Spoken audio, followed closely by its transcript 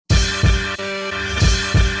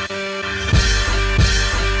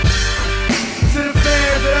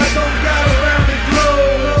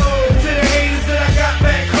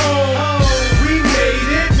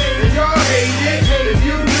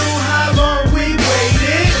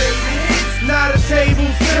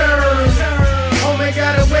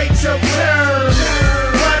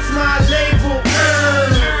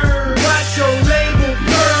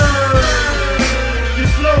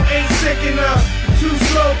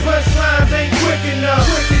quick enough.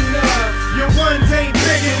 Your ones ain't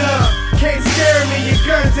big enough. Can't scare me, your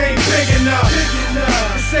guns ain't big enough.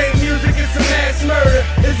 The same music, it's a mass murder.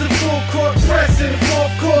 It's a full court press in the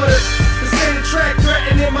fourth quarter. This ain't a track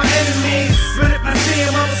threatening my enemies, but if I see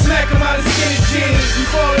him, I'ma smack him out of skinny jeans. You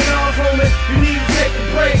falling off, homie, you need to take a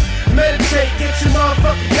break. Meditate, get your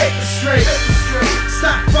motherfucking paper straight.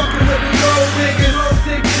 Stop fucking with them gold diggers.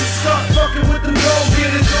 Start fucking with them gold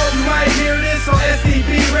getters. You might hear this on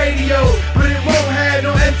SDB radio, but it won't have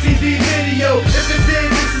no MTV video. If it did,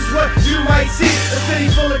 this is what you might see. A city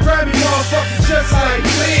full of grimy motherfuckers just like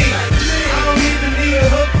me. I don't even need a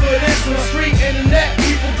hook for this one. Street internet,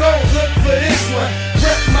 people gon' look for this one.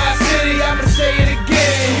 Rep my city, I'ma say it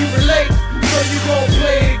again. You relate, so you gon'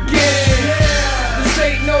 play it again. This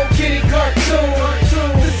ain't no kiddie cartoon.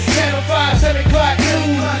 This is Channel 5, 7 o'clock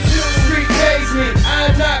news. Street pays me,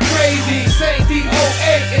 I'm not crazy. Say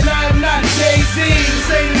DOA and I'm not Jay-Z. This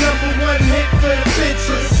ain't the #1 hit for the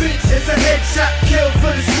bitches. It's a headshot kill for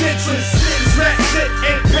the snitches. This rap shit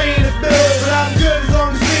ain't paying the bill, but I'm good as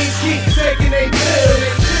long as things keep taking they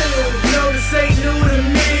pills. No, this ain't new to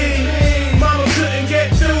me. Mama couldn't get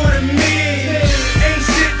through to me. Ain't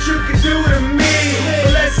shit you can do to me,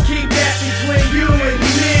 but let's keep that between you and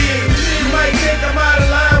me. You might think I'm out of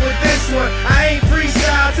line with this one. I ain't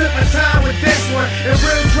freestyle, took my time with this one. And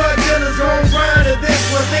real drug dealers gon' grind to this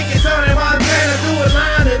one. Think it's on in Montana, do a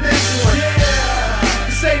line to this one.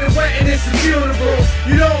 This ain't a wedding, it's a funeral.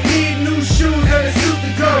 You don't